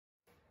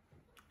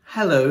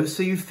Hello,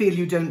 so you feel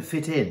you don't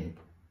fit in,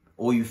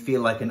 or you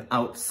feel like an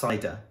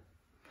outsider?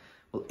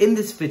 Well, in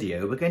this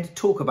video, we're going to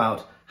talk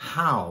about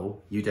how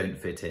you don't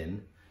fit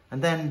in,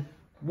 and then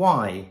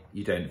why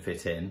you don't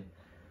fit in.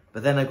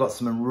 But then I've got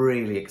some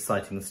really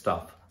exciting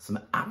stuff, some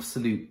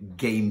absolute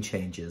game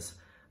changers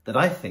that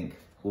I think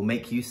will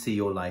make you see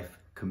your life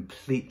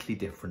completely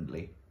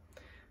differently.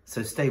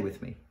 So stay with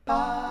me.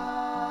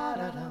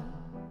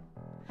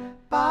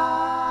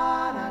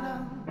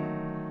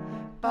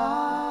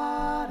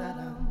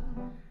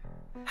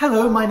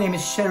 Hello, my name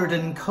is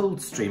Sheridan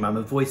Coldstream. I'm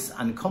a voice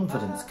and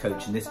confidence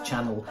coach, and this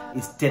channel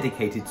is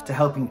dedicated to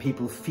helping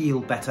people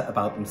feel better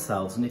about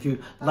themselves. And if you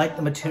like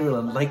the material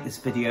and like this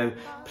video,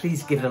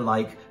 please give it a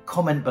like,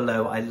 comment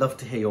below. I love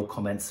to hear your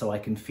comments so I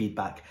can feed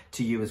back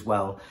to you as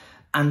well.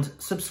 And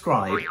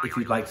subscribe if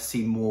you'd like to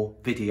see more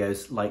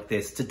videos like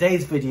this.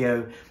 Today's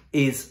video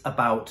is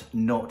about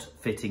not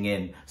fitting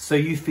in. So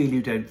you feel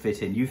you don't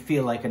fit in, you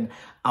feel like an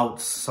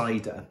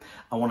outsider.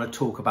 I want to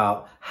talk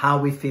about how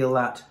we feel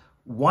that,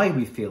 why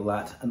we feel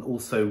that, and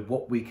also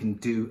what we can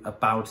do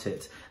about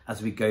it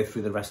as we go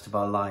through the rest of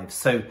our lives.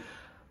 So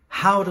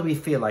how do we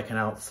feel like an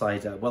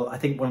outsider? Well, I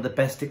think one of the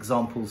best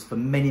examples for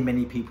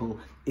many people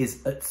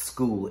is at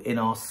school, in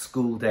our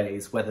school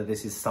days, whether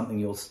this is something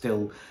you're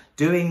still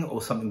doing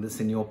or something that's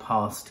in your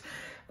past.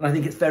 And I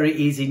think it's very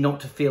easy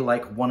not to feel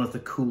like one of the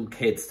cool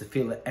kids, to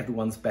feel that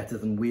everyone's better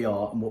than we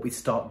are. And what we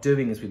start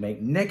doing is we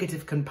make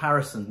negative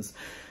comparisons.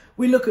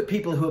 We look at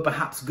people who are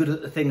perhaps good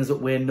at the things that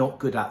we're not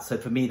good at. So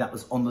for me, that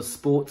was on the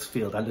sports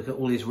field. I look at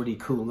all these really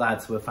cool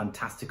lads who are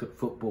fantastic at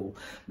football.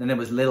 Then there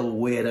was little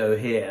weirdo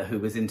here who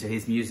was into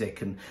his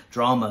music and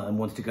drama and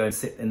wanted to go and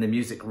sit in the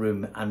music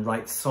room and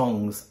write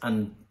songs,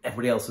 and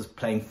everybody else was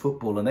playing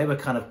football, and they were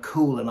kind of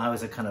cool and I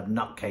was a kind of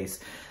nutcase.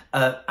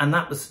 And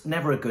that was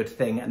never a good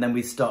thing. And then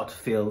we start to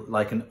feel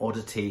like an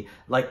oddity,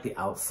 like the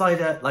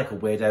outsider, like a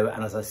weirdo,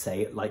 and as I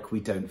say, like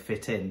we don't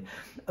fit in.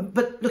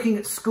 But looking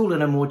at school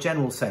in a more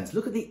general sense,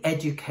 look at the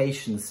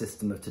education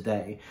system of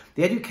today.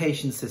 The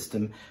education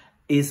system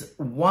is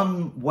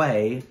one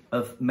way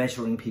of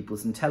measuring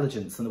people's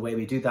intelligence. And the way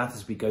we do that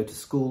is we go to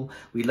school,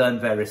 we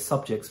learn various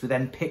subjects, we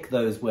then pick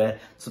those we're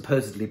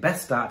supposedly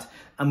best at,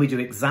 and we do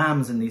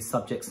exams in these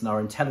subjects, and our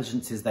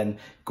intelligence is then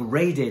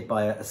graded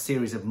by a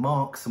series of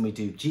marks, and we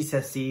do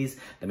GCSEs,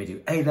 then we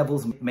do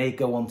A-levels, and we may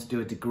go on to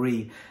do a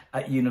degree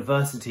at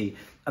university.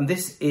 And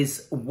this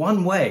is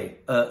one way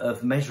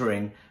of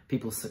measuring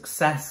people's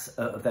success,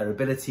 of their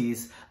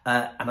abilities,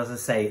 and as I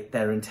say,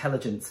 their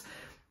intelligence.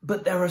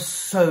 But there are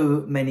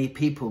so many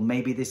people,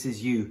 maybe this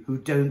is you, who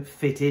don't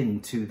fit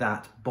into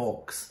that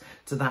box,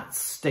 to that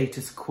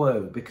status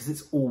quo, because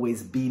it's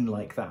always been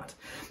like that.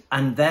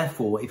 And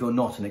therefore, if you're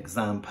not an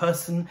exam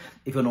person,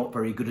 if you're not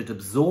very good at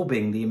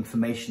absorbing the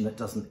information that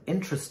doesn't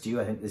interest you,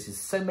 I think this is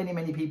so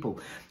many people,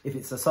 if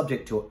it's a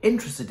subject you're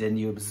interested in,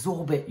 you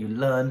absorb it, you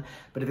learn.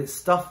 But if it's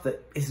stuff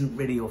that isn't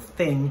really your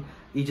thing,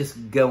 you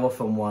just go off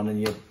on one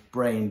and your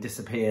brain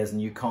disappears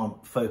and you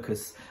can't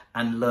focus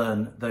and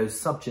learn those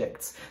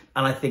subjects.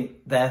 And I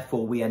think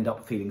therefore we end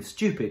up feeling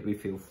stupid, we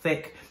feel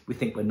thick, we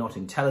think we're not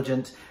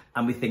intelligent,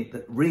 and we think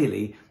that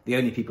really the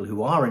only people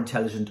who are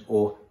intelligent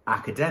or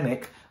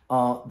academic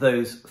are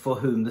those for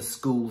whom the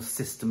school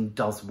system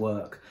does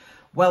work.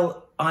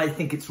 Well, I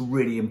think it's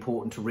really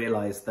important to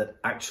realise that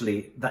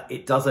actually that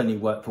it does only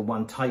work for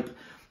one type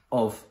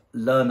of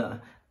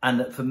learner, and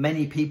that for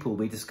many people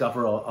we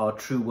discover our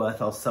true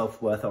worth, our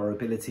self-worth, our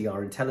ability,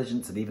 our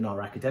intelligence, and even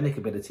our academic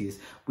abilities.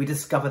 We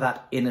discover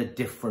that in a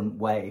different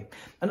way.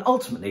 And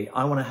ultimately,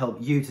 I want to help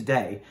you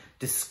today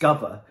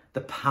discover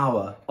the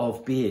power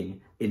of being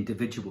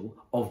individual,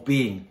 of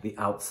being the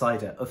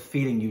outsider, of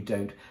feeling you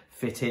don't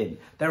fit in.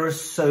 There are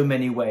so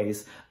many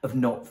ways of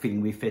not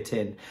feeling we fit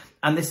in.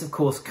 And this, of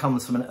course,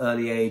 comes from an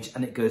early age,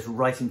 and it goes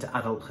right into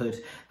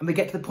adulthood. And we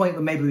get to the point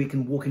where maybe we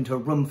can walk into a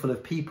room full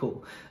of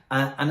people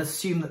and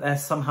assume that they're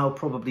somehow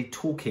probably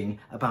talking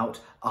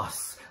about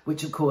us,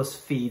 which of course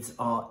feeds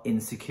our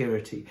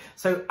insecurity.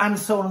 So, and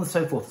so on and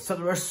so forth. So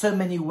there are so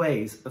many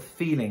ways of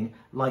feeling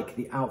like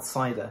the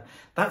outsider.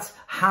 That's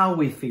how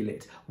we feel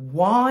it.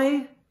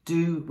 Why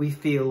do we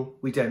feel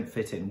we don't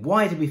fit in?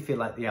 Why do we feel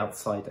like the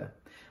outsider?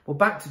 Well,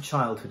 back to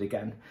childhood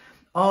again.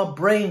 Our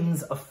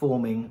brains are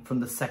forming from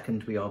the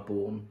second we are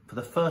born. For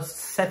the first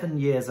 7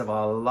 years of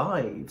our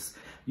lives,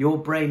 your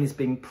brain is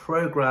being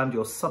programmed,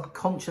 your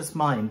subconscious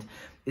mind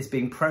is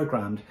being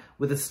programmed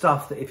with the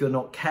stuff that, if you're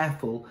not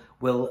careful,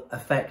 will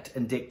affect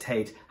and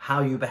dictate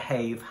how you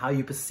behave, how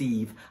you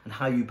perceive, and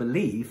how you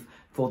believe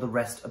for the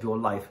rest of your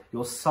life.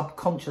 Your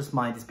subconscious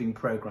mind is being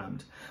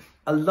programmed.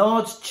 A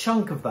large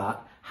chunk of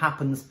that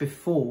happens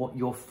before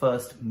your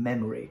first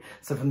memory.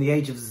 So from the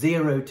age of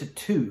 0 to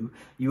 2,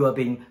 you are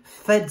being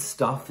fed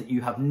stuff that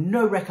you have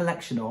no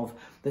recollection of,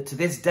 that to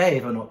this day,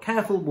 if you're not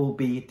careful, will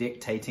be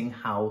dictating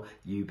how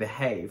you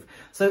behave.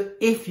 So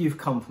if you've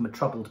come from a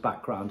troubled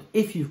background,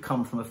 if you've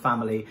come from a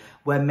family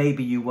where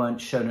maybe you weren't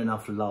shown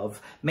enough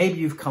love, maybe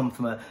you've come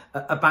from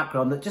a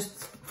background that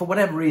just for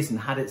whatever reason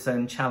had its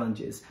own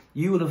challenges,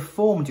 you will have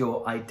formed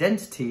your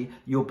identity,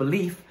 your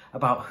belief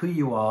about who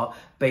you are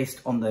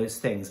based on those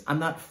things,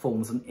 and that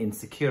forms an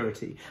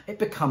insecurity. It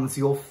becomes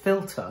your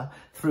filter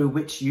through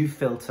which you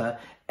filter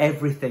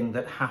everything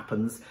that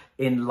happens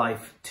in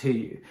life to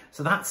you.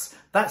 So that's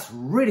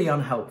really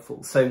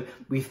unhelpful. So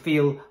we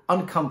feel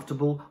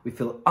uncomfortable, we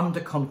feel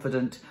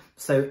underconfident.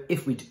 So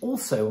if we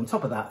also, on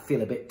top of that,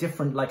 feel a bit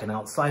different, like an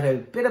outsider, a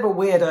bit of a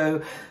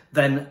weirdo,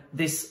 then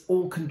this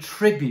all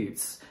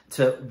contributes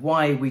to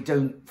why we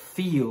don't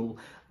feel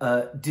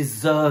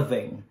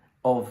deserving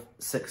of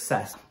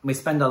success. We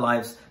spend our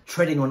lives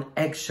treading on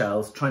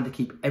eggshells, trying to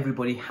keep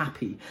everybody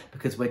happy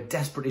because we're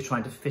desperately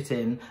trying to fit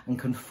in and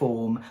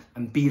conform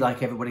and be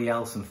like everybody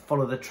else and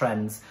follow the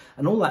trends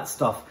and all that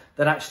stuff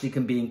that actually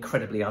can be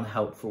incredibly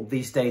unhelpful.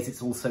 These days,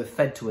 it's also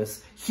fed to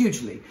us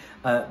hugely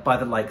by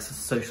the likes of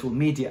social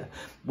media,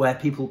 where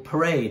people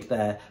parade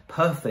their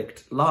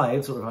perfect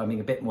lives, or if I'm being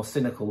a bit more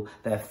cynical,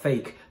 their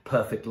fake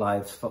perfect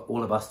lives for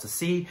all of us to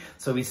see.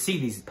 So we see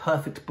these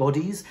perfect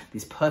bodies,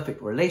 these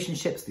perfect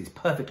relationships, these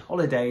perfect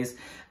holidays,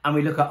 and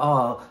we look at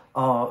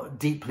our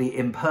deeply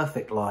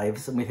imperfect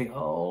lives and we think,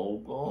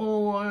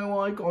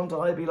 why can't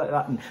I be like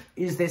that? And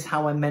is this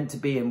how I'm meant to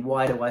be? And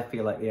why do I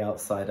feel like the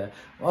outsider?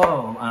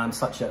 Oh, I'm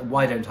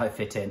why don't I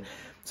fit in?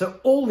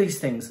 So all these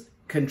things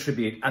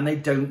contribute and they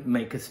don't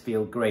make us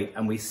feel great.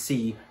 And we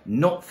see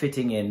not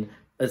fitting in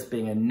as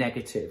being a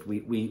negative.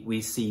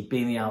 We see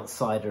being the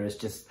outsider as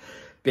just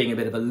being a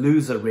bit of a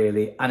loser,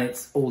 really, and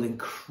it's all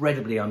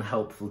incredibly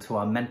unhelpful to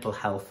our mental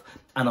health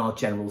and our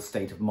general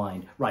state of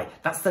mind. Right,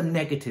 that's the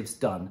negatives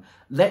done.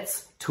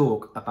 Let's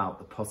talk about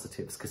the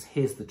positives, because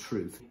here's the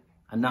truth.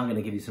 And now I'm going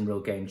to give you some real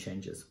game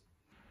changers.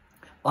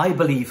 I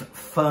believe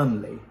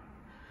firmly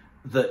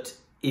that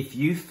if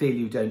you feel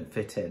you don't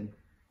fit in,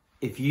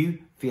 if you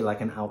feel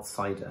like an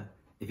outsider,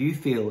 if you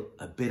feel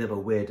a bit of a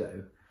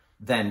weirdo,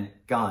 then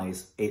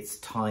guys, it's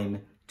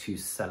time to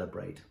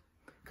celebrate.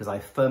 Because I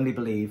firmly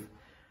believe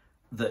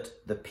that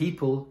the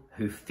people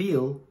who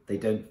feel they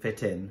don't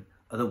fit in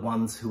are the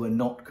ones who are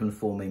not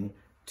conforming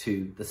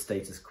to the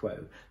status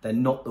quo. They're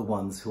not the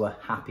ones who are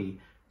happy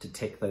to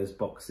tick those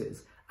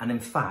boxes. And in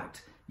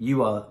fact,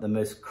 you are the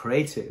most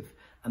creative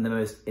and the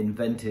most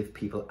inventive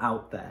people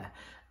out there.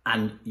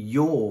 And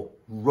your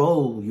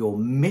role, your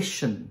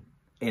mission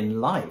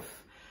in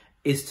life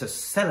is to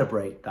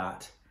celebrate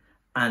that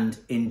and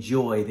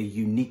enjoy the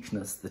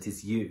uniqueness that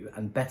is you.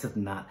 And better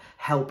than that,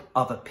 help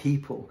other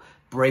people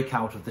break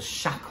out of the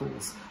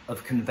shackles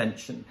of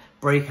convention,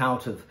 break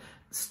out of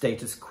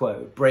status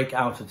quo, break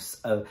out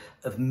of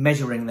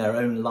measuring their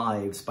own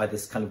lives by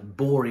this kind of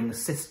boring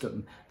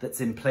system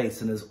that's in place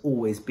and has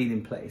always been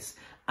in place,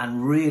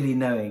 and really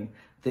knowing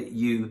that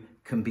you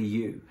can be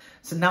you.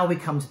 So now we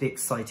come to the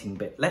exciting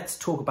bit. Let's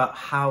talk about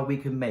how we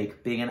can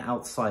make being an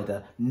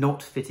outsider,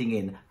 not fitting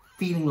in,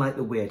 feeling like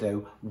the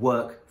weirdo,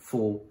 work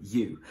for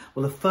you.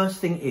 Well, the first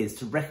thing is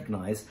to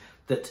recognize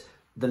that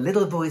the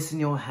little voice in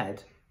your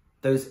head,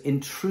 those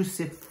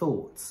intrusive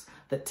thoughts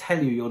that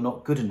tell you you're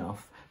not good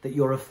enough, that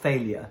you're a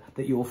failure,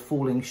 that you're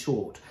falling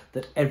short,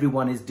 that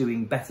everyone is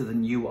doing better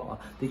than you are,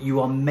 that you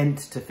are meant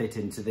to fit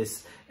into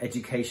this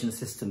education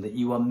system, that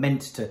you are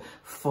meant to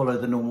follow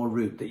the normal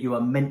route, that you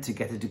are meant to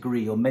get a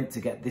degree, or meant to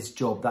get this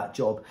job, that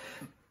job.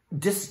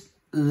 Just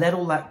let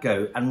all that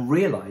go and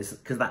realize,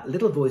 because that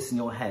little voice in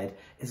your head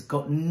has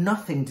got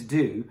nothing to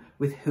do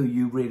with who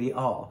you really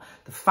are.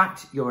 The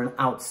fact you're an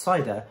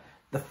outsider,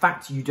 the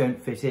fact you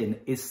don't fit in,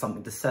 is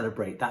something to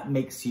celebrate. That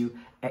makes you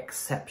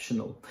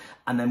exceptional.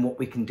 And then what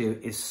we can do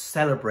is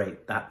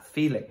celebrate that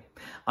feeling.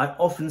 I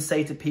often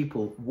say to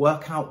people,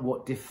 work out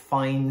what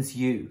defines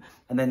you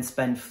and then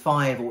spend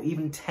 5 or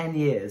even 10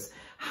 years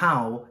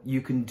how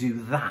you can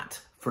do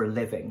that for a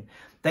living.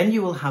 Then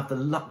you will have the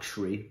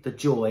luxury, the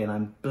joy, and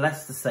I'm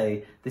blessed to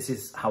say this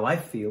is how I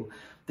feel,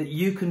 that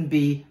you can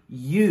be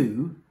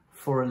you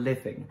for a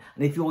living.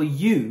 And if you're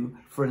you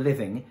for a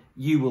living,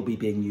 you will be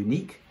being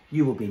unique,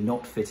 you will be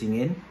not fitting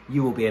in,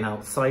 you will be an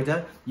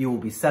outsider, you will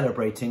be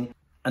celebrating,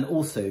 and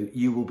also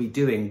you will be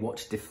doing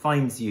what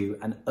defines you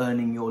and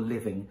earning your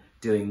living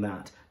doing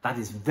that. That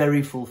is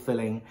very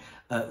fulfilling,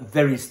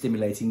 very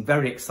stimulating,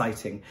 very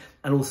exciting.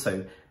 And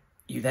also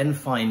you then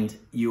find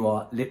you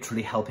are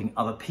literally helping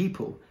other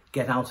people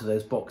get out of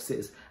those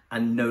boxes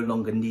and no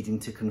longer needing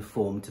to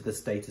conform to the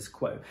status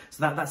quo.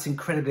 So that's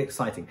incredibly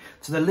exciting.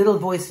 So the little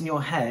voice in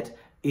your head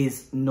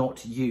is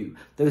not you.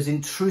 Those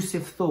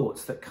intrusive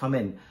thoughts that come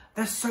in,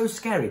 they're so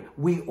scary.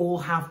 We all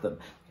have them.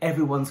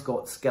 Everyone's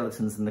got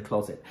skeletons in the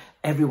closet.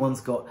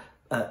 Everyone's got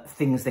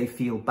things they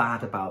feel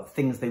bad about,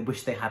 things they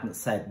wish they hadn't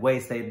said,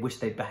 ways they wish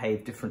they'd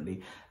behaved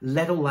differently.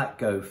 Let all that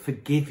go.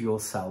 Forgive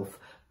yourself,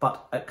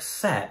 but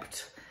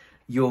accept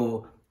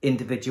your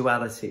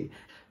individuality.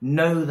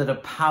 Know that a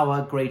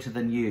power greater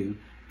than you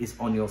is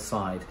on your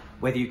side,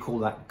 whether you call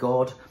that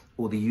God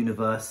or the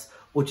universe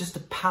or just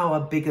a power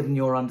bigger than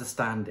your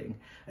understanding.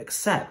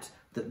 Accept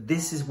that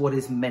this is what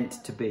is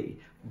meant to be.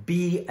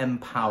 Be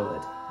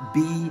empowered.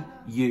 Be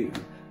you.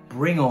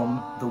 Bring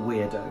on the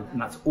weirdo.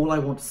 And that's all I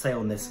want to say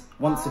on this.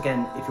 Once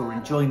again, if you're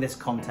enjoying this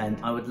content,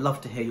 I would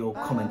love to hear your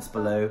comments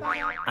below,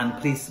 and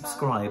please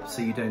subscribe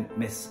so you don't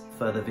miss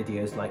further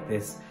videos like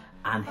this.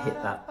 and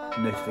hit that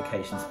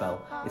notification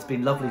bell. It's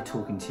been lovely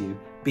talking to you.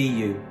 Be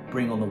you,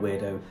 bring on the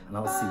weirdo, and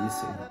I'll see you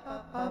soon.